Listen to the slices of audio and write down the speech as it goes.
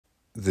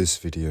This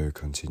video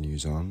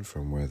continues on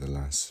from where the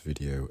last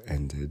video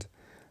ended.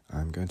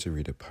 I'm going to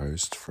read a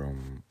post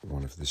from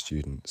one of the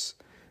students.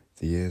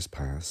 The years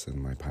pass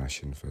and my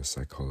passion for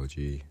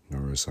psychology,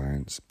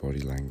 neuroscience,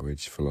 body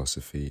language,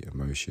 philosophy,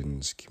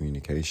 emotions,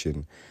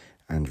 communication,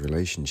 and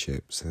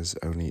relationships has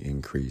only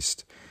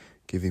increased,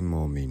 giving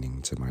more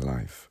meaning to my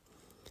life.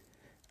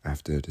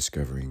 After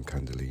discovering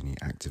Kundalini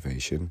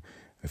activation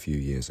a few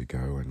years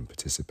ago and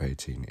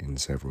participating in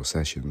several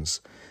sessions,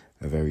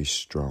 a very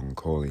strong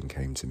calling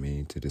came to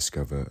me to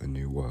discover a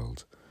new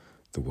world,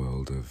 the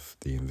world of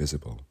the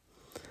invisible.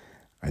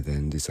 I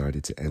then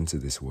decided to enter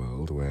this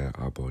world where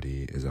our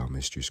body is our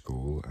mystery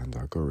school and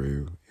our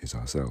guru is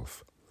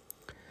ourself.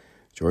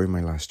 During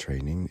my last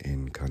training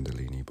in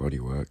Kundalini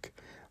Bodywork,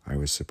 I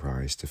was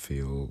surprised to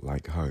feel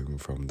like home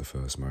from the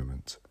first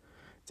moment.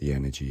 The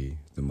energy,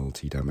 the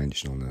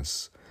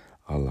multi-dimensionalness,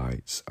 our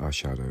lights, our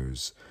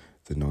shadows,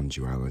 the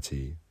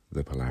non-duality,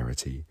 the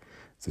polarity,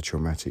 the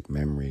traumatic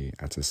memory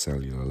at a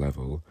cellular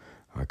level,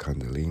 our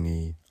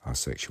Kundalini, our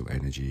sexual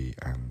energy,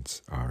 and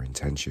our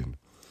intention.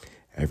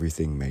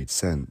 Everything made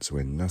sense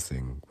when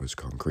nothing was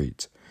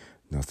concrete,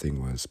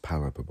 nothing was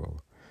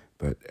palpable,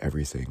 but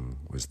everything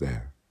was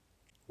there.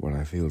 What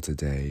I feel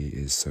today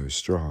is so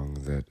strong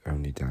that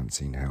only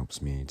dancing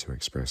helps me to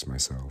express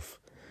myself,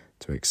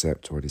 to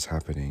accept what is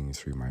happening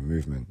through my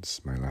movements,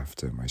 my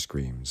laughter, my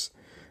screams,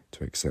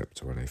 to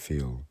accept what I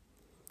feel.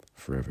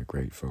 Forever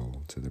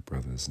grateful to the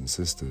brothers and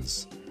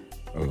sisters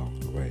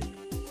along the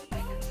way.